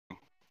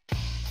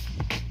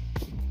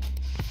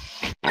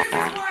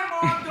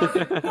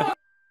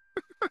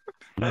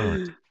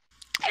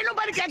Ain't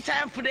nobody got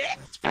time for that.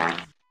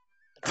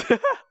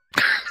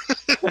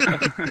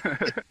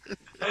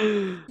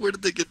 Where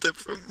did they get that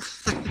from?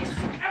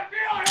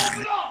 FBI,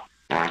 open up!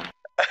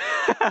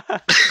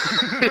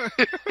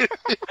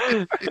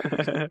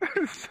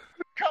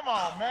 Come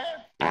on, man.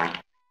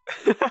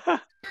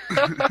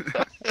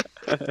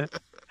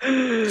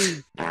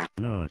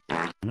 No.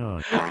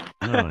 Oh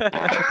my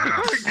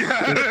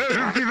god,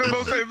 it'd be the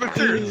most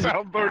immature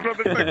soundboard on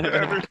the thing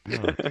ever.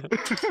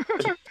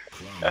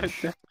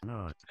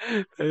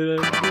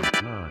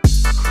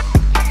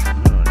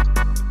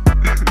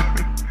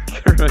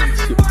 I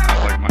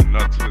like my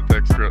nuts with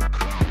extra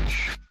crunch.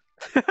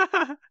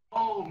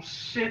 Oh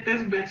shit,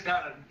 this bitch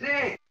got a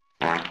dick.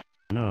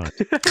 No.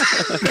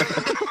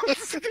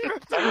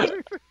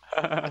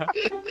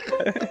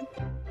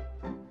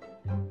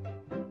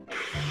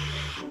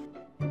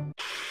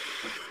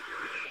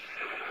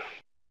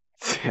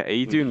 Are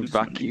you doing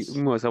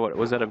vacuum? Was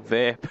that a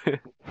vape?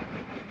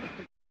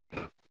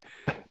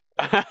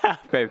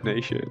 Vape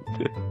Nation.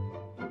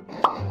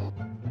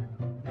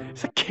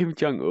 It's like Kim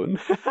Jong-un.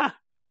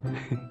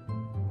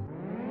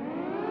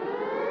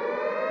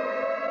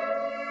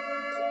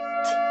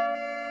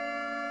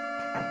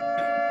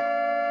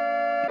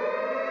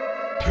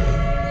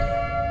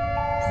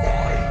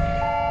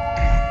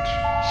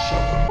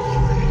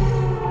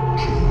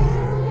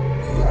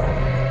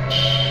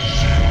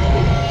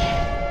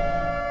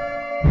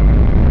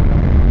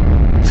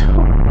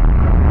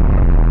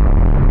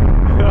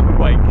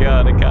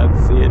 God, I can't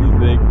see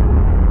anything.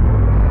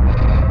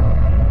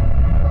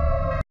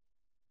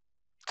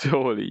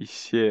 Holy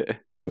shit.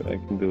 I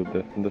can do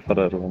the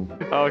förra one.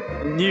 Oh,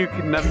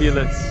 nuke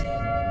nebulous.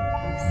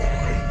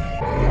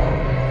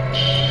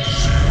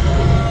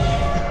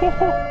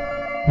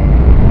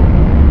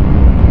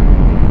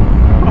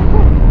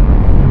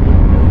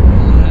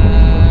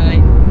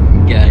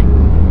 Guy.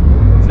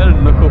 Is that a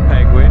knuckle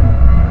penguin?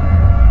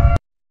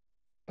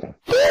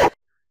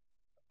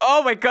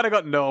 Oh my god, I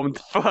got gnomed.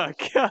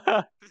 Fuck.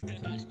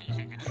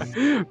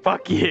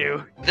 Fuck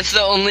you. That's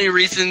the only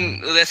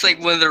reason, that's like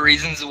one of the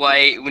reasons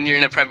why when you're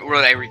in a private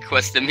world I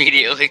request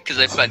immediately, because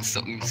I find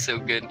something so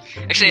good.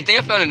 Actually, I think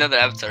I found another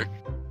avatar.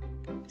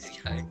 This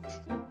guy.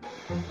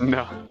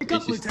 No. Wake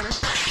up, Lieutenant.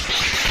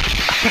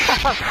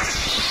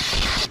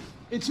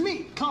 It's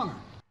me, Connor.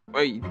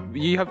 Wait,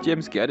 you have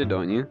James Gedder,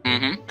 don't you?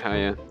 Mm-hmm. Oh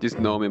yeah, just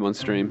gnome him on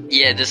stream.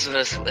 Yeah, that's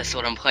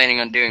what I'm planning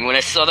on doing. When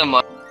I saw the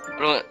mod,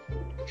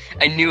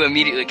 I knew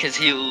immediately because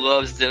he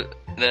loves the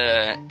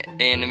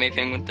anime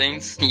penguin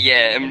things.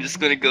 Yeah, I'm just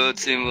gonna go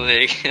to him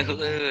like,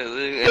 hello,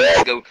 and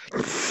just go.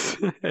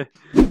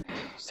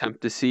 It's time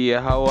to see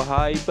how a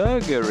high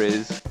burger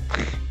is.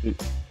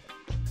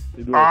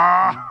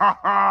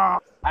 Ah!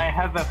 I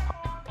have a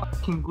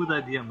fucking good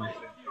idea, my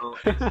friend. Oh,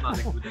 it's not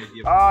a good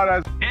idea. Oh,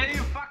 that's. Hey,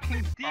 you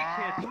fucking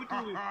dickhead! Who do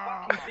you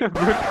fucking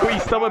think?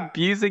 Please stop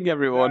abusing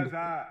everyone.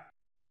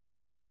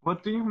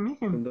 What do you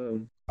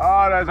mean?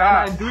 Oh, that's Man,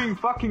 hot. I'm doing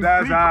fucking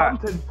That's free hot.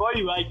 content for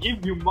you. I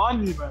give you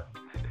money, man.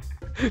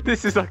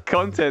 This is not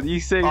content. You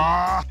say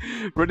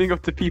running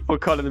up to people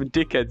calling them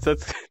dickheads.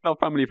 That's not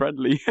family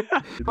friendly.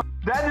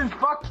 That is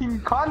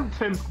fucking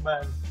content,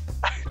 man.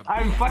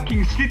 I'm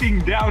fucking sitting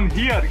down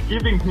here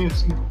giving me.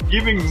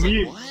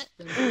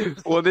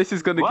 Well, this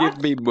is gonna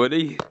give me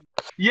money.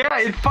 Yeah,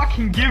 it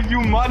fucking gives you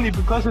money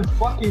because it's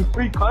fucking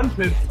free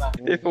content, man.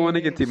 If I want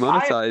to get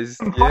demonetized,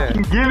 I'm yeah.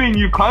 fucking giving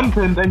you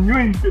content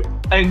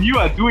and you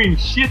are doing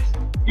shit.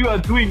 You are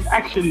doing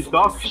actually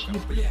dog shit.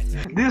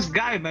 This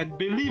guy, man,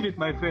 believe it,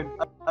 my friend.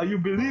 Are you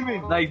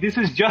believing? Like, this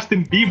is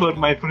Justin Bieber,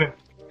 my friend.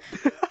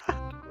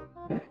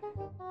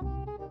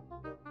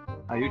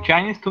 Are you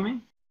Chinese to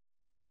me?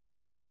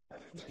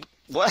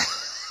 What?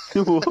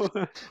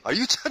 Are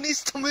you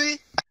Chinese to me?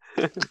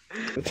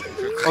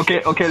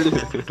 Okay,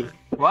 listen.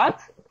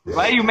 What?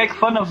 Why you make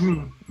fun of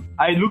me?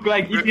 I look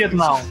like idiot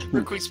now.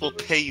 Requests will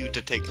pay you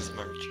to take his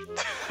merch.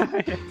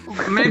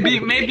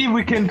 Maybe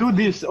we can do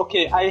this.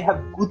 Okay, I have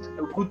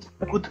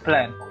a good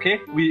plan. Okay,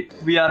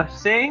 we are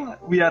saying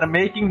we are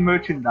making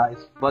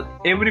merchandise, but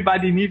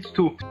everybody needs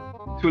to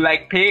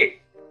like pay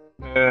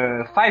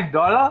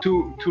 $5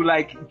 to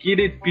like get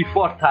it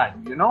before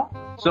time. You know.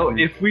 So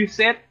if we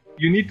said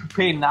you need to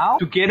pay now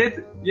to get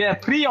it, yeah,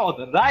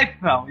 pre-order right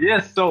now.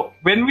 Yes. So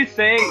when we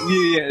say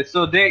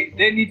so they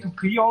need to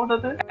pre-order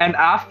it, and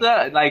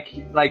after like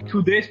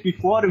 2 days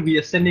before we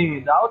are sending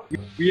it out,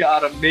 we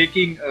are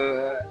making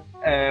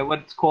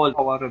what's called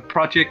our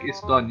project is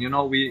done. You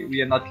know,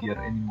 we are not here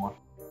anymore.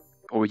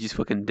 Or we just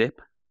fucking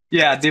dip.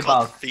 Yeah, It's dip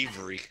called out.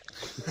 thievery.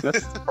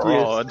 That's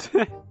fraud.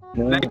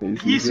 Like,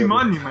 easy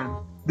money, man.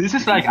 This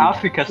is like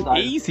Africa style.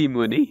 Easy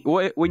money.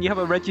 When you have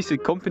a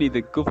registered company,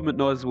 the government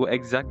knows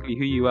exactly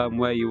who you are and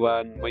where you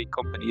are and where your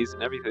company is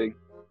and everything.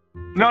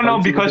 No,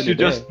 because you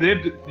just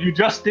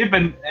dip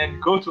and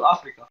go to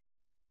Africa.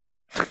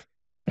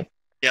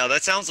 Yeah,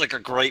 that sounds like a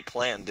great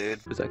plan, dude.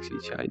 It was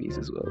actually Chinese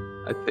as well,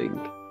 I think.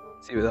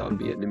 See, that would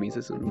be Vietnamese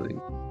or something.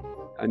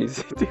 and he's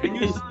And doing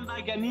you his... sound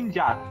like a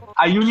ninja.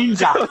 Are you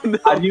ninja? Oh, no.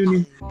 Are you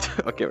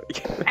ninja? Okay, right.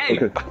 Hey!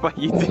 What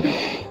you do?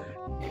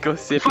 Go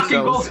save Fucking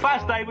go yourselves.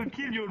 fast, I will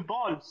kill your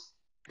balls.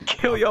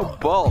 Kill your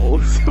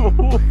balls.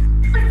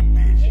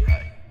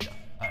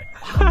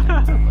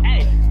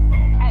 Hey!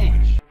 Hey!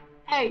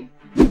 Hey!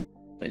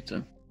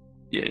 Later.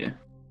 Yeah.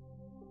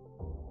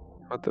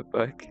 What the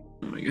fuck?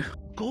 Oh my god.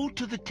 Go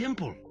to the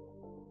temple.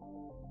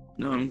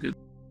 No, I'm good.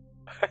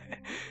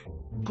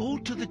 Go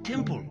to the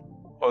temple.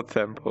 What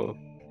temple?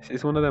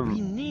 Is one of We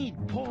them need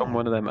Paul. from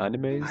one of them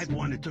animes? I've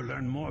wanted to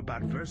learn more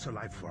about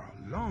VRChat for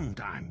a long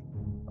time.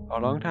 A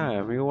long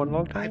time. You want a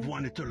long I've time?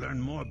 wanted to learn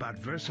more about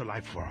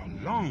VRChat for a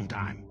long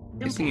time.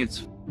 Guessing it's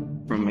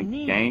from a We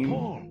need game.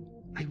 Paul.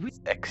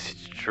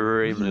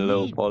 Extremely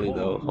low poly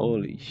though.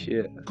 Holy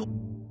shit.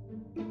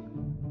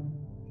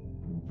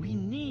 We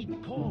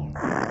need Paul.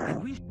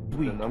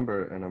 The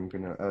number, and I'm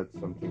gonna add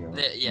something else.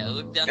 Yeah,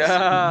 look down.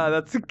 Ah,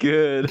 that's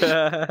good.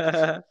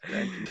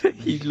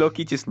 He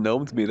lucky just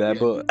gnomed me there,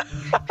 but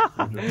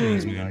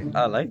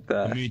I like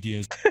that.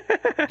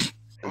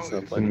 It's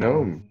not a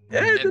gnome.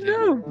 Yeah, it's a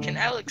gnome. Can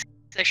Alex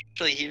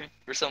actually hear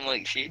for something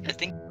like she? I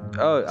think.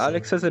 Oh,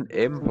 Alex has an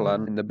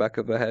implant in the back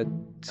of her head,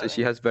 so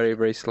she has very,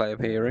 very slight of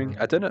hearing.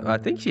 I don't know. I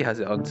think she has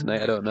it on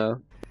tonight. I don't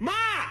know.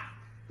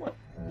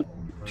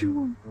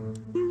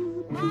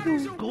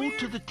 Go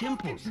to the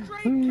temple.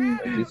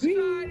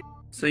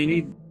 So you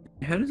need.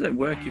 How does that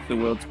work if the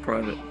world's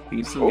private? You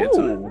can still get to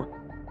it. Oh,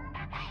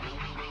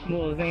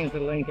 Well, the thing is, the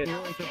link is to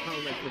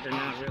public, but they're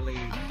not really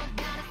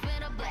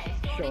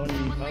showing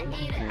in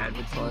public.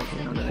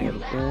 Advertising on the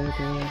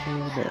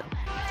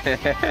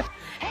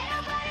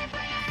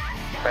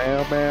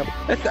bam, bam.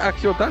 That's the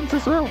actual dance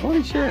as well.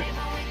 Holy shit.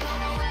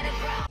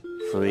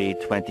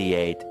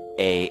 3:28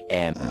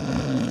 a.m.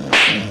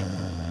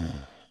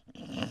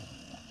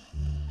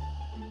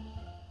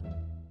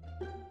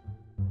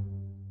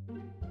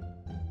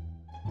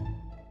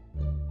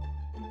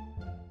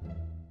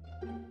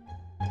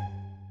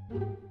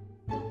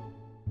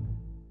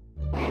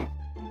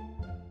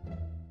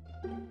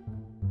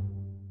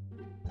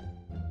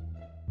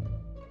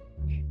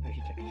 I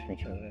should take a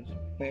screenshot of this.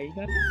 Wait, you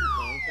got